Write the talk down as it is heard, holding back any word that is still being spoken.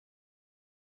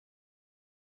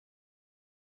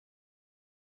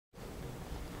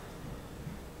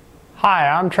Hi,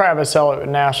 I'm Travis Elliott with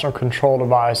National Control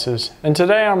Devices, and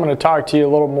today I'm going to talk to you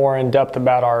a little more in depth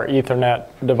about our Ethernet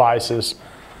devices.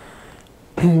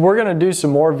 We're going to do some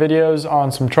more videos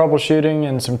on some troubleshooting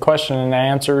and some question and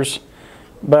answers,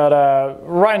 but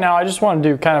right now I just want to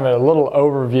do kind of a little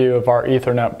overview of our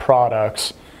Ethernet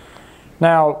products.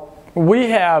 Now,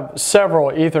 we have several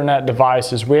Ethernet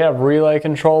devices. We have relay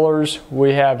controllers,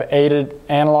 we have aided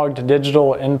analog to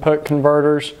digital input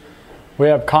converters, we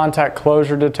have contact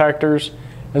closure detectors,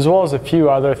 as well as a few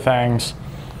other things.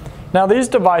 Now, these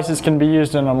devices can be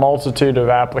used in a multitude of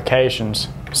applications.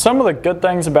 Some of the good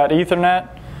things about Ethernet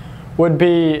would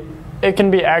be it can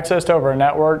be accessed over a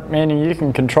network, meaning you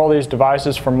can control these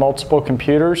devices from multiple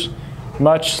computers,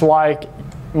 much like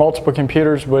multiple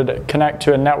computers would connect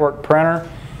to a network printer.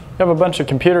 You have a bunch of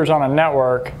computers on a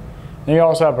network, and you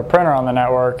also have a printer on the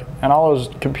network, and all those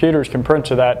computers can print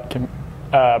to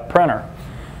that printer.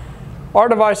 Our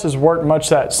devices work much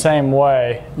that same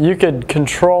way. You could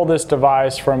control this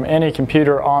device from any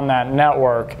computer on that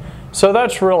network, so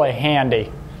that's really handy.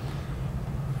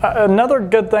 Another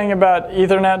good thing about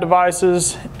Ethernet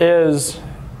devices is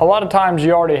a lot of times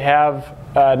you already have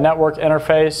a network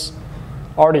interface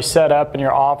already set up in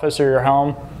your office or your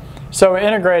home, so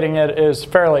integrating it is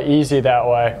fairly easy that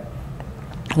way.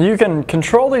 You can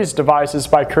control these devices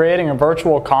by creating a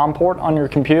virtual COM port on your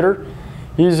computer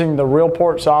using the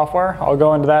RealPort software. I'll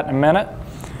go into that in a minute.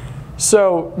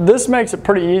 So this makes it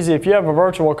pretty easy. If you have a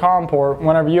virtual COM port,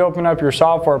 whenever you open up your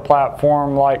software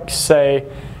platform like, say,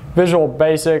 Visual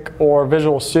Basic or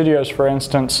Visual Studios, for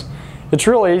instance, it's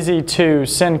really easy to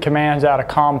send commands out of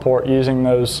COM port using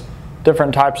those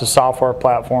different types of software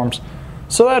platforms.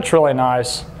 So that's really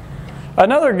nice.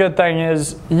 Another good thing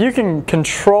is you can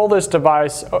control this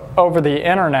device over the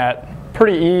internet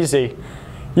pretty easy.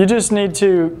 You just need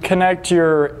to connect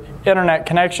your internet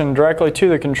connection directly to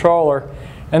the controller,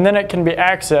 and then it can be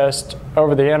accessed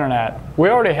over the internet. We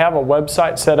already have a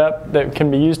website set up that can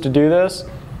be used to do this.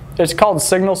 It's called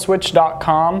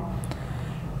signalswitch.com,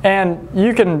 and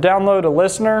you can download a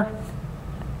listener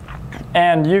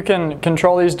and you can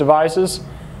control these devices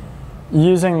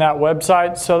using that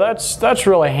website, so that's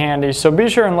really handy. So be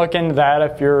sure and look into that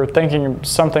if you're thinking of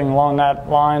something along that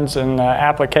lines in the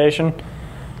application.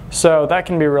 So that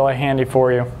can be really handy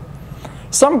for you.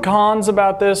 Some cons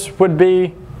about this would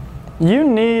be you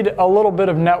need a little bit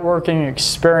of networking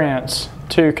experience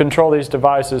to control these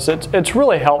devices. It's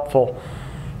really helpful.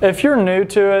 If you're new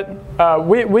to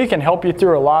it, we can help you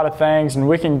through a lot of things, and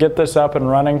we can get this up and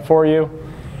running for you.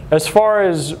 As far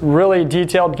as really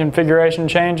detailed configuration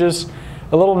changes,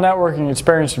 a little networking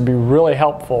experience would be really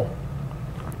helpful.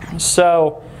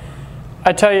 So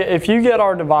I tell you, if you get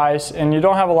our device and you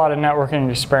don't have a lot of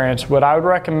networking experience, what I would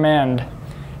recommend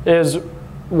is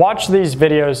watch these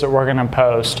videos that we're going to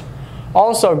post.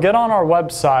 Also, get on our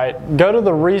website, go to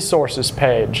the resources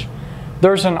page.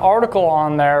 There's an article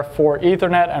on there for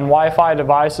Ethernet and Wi-Fi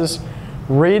devices.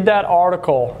 Read that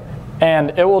article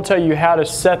and it will tell you how to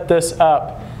set this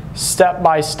up step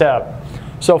by step.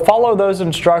 So follow those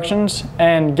instructions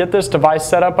and get this device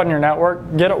set up on your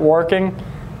network, get it working.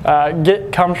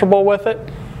 Get comfortable with it,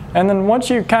 and then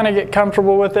once you kind of get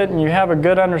comfortable with it and you have a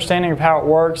good understanding of how it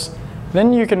works,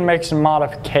 then you can make some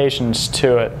modifications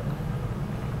to it.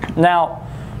 Now,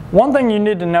 one thing you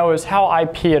need to know is how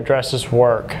IP addresses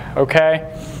work,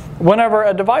 okay? Whenever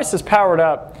a device is powered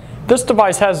up, this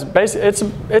device has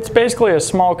it's basically a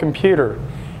small computer,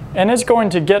 and it's going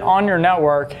to get on your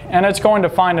network and it's going to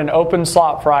find an open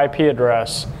slot for IP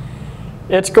address.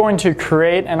 It's going to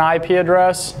create an IP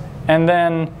address and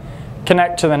then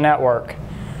connect to the network.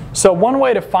 So one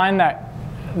way to find that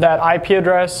IP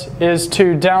address is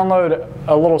to download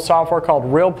a little software called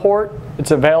RealPort.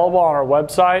 It's available on our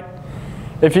website.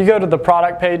 If you go to the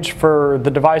product page for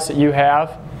the device that you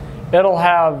have, it'll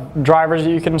have drivers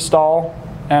that you can install,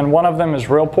 and one of them is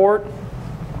RealPort.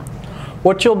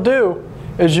 What you'll do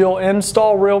is you'll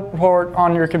install RealPort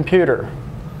on your computer,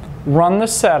 run the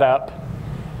setup.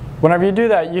 Whenever you do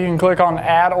that, you can click on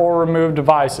Add or Remove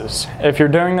Devices. If you're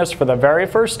doing this for the very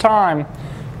first time,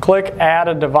 click Add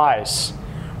a Device.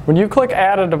 When you click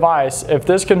Add a Device, if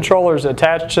this controller is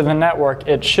attached to the network,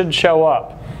 it should show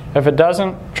up. If it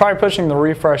doesn't, try pushing the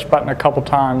refresh button a couple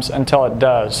times until it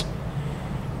does.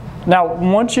 Now,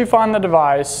 once you find the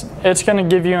device, it's going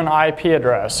to give you an IP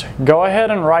address. Go ahead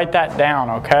and write that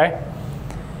down, okay?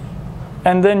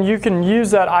 And then you can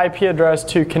use that IP address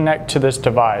to connect to this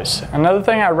device. Another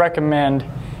thing I recommend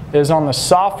is on the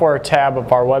software tab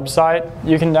of our website,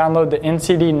 you can download the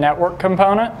NCD network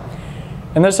component.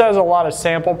 And this has a lot of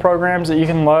sample programs that you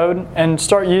can load and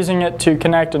start using it to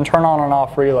connect and turn on and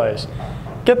off relays.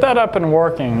 get that up and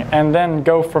working, and then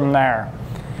go from there.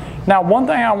 Now, one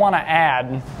thing I want to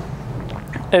add,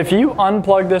 if you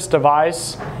unplug this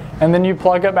device and then you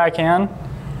plug it back in,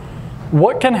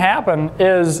 what can happen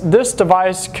is this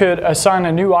device could assign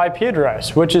a new IP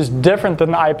address, which is different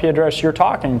than the IP address you're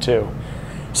talking to.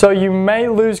 So you may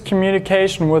lose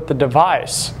communication with the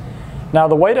device. Now,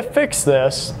 the way to fix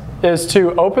this is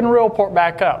to open RealPort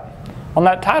back up. On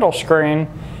that title screen,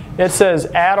 it says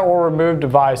Add or Remove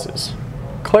Devices.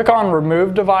 Click on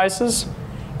Remove Devices,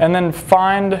 and then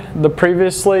find the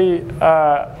previously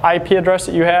IP address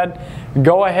that you had.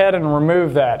 Go ahead and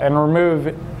remove that, and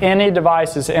remove any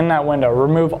devices in that window.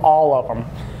 Remove all of them.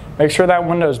 Make sure that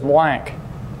window is blank.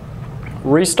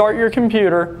 Restart your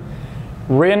computer,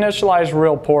 reinitialize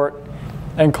RealPort,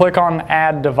 and click on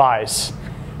Add Device.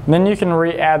 Then you can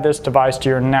re-add this device to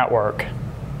your network.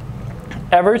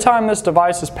 Every time this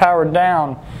device is powered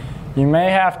down, you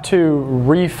may have to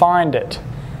re-find it.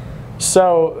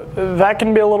 So that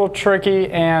can be a little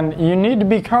tricky, and you need to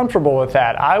be comfortable with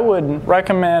that. I would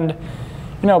recommend,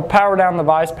 power down the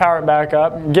device, power it back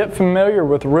up, get familiar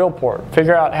with RealPort,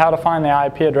 figure out how to find the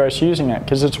IP address using it,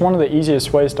 because it's one of the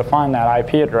easiest ways to find that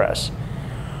IP address.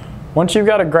 Once you've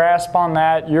got a grasp on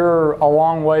that, you're a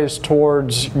long ways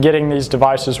towards getting these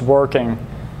devices working.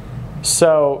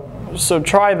 So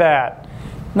try that.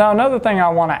 Now, another thing I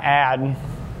want to add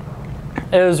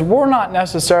is we're not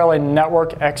necessarily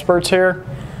network experts here.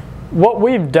 What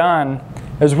we've done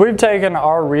is we've taken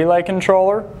our relay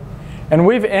controller and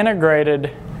we've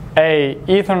integrated a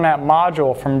Ethernet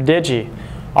module from Digi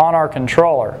on our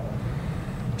controller.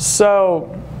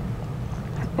 So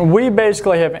we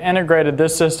basically have integrated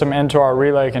this system into our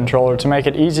relay controller to make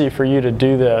it easy for you to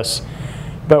do this.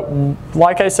 But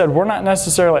like I said, we're not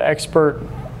necessarily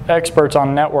experts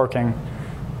on networking.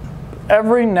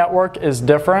 Every network is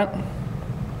different.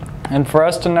 And for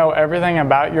us to know everything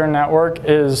about your network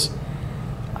it's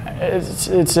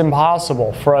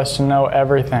impossible for us to know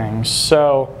everything.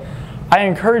 So I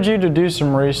encourage you to do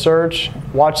some research,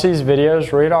 watch these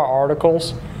videos, read our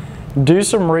articles, do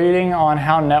some reading on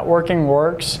how networking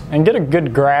works, and get a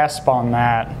good grasp on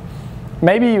that.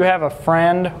 Maybe you have a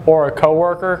friend or a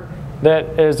coworker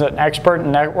that is an expert in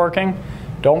networking.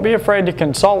 Don't be afraid to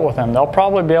consult with them. They'll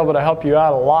probably be able to help you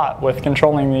out a lot with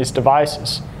controlling these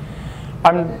devices.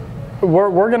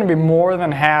 We're going to be more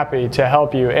than happy to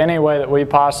help you any way that we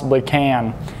possibly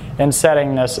can in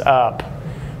setting this up.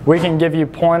 We can give you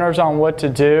pointers on what to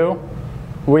do.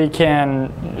 We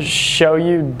can show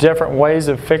you different ways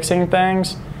of fixing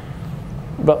things.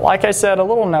 But like I said, a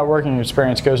little networking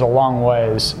experience goes a long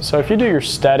ways. So if you do your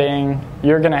studying,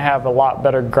 you're going to have a lot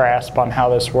better grasp on how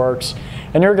this works,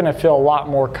 and you're going to feel a lot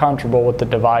more comfortable with the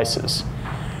devices.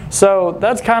 So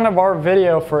that's kind of our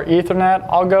video for Ethernet.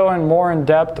 I'll go in more in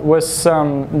depth with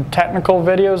some technical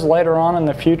videos later on in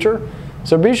the future.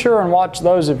 So be sure and watch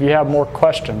those if you have more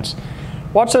questions.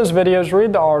 Watch those videos,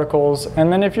 read the articles,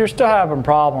 and then if you're still having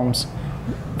problems,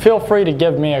 feel free to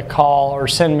give me a call or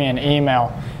send me an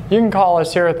email. You can call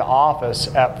us here at the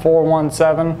office at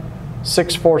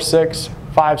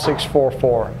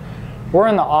 417-646-5644. We're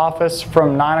in the office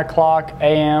from 9 o'clock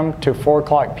a.m. to 4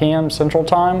 o'clock p.m. Central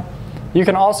Time. You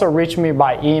can also reach me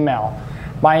by email.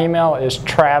 My email is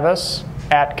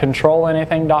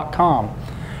travis@controlanything.com.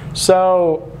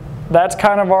 So that's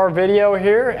kind of our video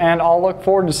here, and I'll look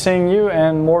forward to seeing you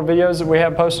in more videos that we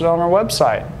have posted on our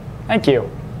website. Thank you.